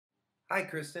Hi,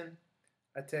 Kristen.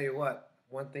 I tell you what,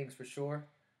 one thing's for sure,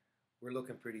 we're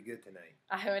looking pretty good tonight.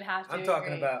 I would have to I'm agree.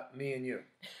 talking about me and you.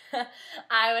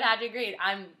 I would have to agree.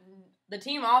 The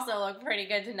team also looked pretty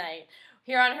good tonight.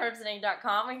 Here on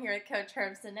HerbSendek.com, we're here with Coach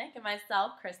Herb Sendek and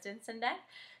myself, Kristin Sendek.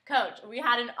 Coach, we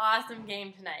had an awesome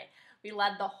game tonight. We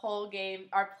led the whole game.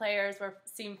 Our players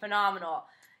seemed phenomenal.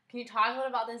 Can you talk a little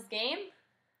about this game?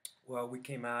 Well, we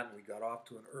came out and we got off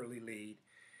to an early lead,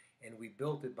 and we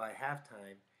built it by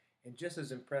halftime. And just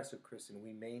as impressive, Kristen,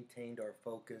 we maintained our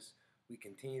focus. We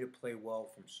continued to play well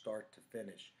from start to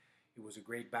finish. It was a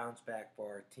great bounce back for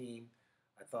our team.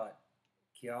 I thought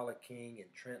Keala King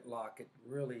and Trent Lockett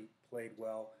really played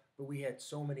well, but we had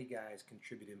so many guys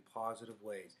contribute in positive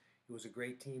ways. It was a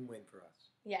great team win for us.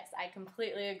 Yes, I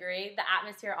completely agree. The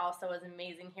atmosphere also was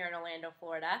amazing here in Orlando,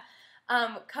 Florida.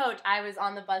 Coach, I was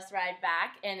on the bus ride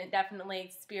back, and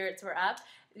definitely spirits were up.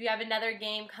 We have another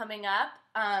game coming up.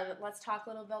 Let's talk a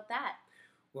little about that.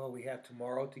 Well, we have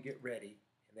tomorrow to get ready,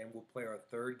 and then we'll play our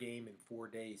third game in 4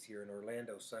 days here in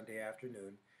Orlando Sunday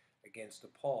afternoon against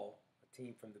DePaul, a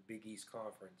team from the Big East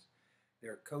Conference.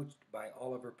 They're coached by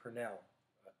Oliver Purnell,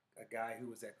 a guy who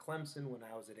was at Clemson when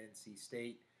I was at NC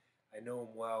State. I know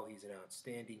him well. He's an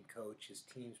outstanding coach. His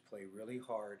teams play really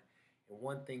hard. And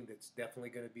one thing that's definitely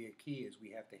going to be a key is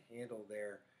we have to handle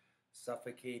their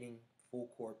suffocating full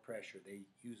court pressure. They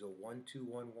use a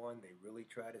 1-2-1-1. They really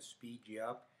try to speed you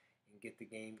up and get the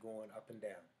game going up and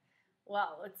down.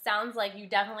 Well, it sounds like you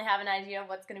definitely have an idea of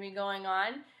what's going to be going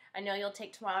on. I know you'll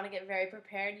take tomorrow to get very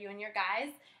prepared, you and your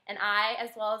guys. And I, as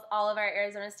well as all of our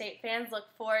Arizona State fans, look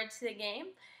forward to the game.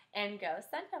 And go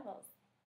Sun Devils!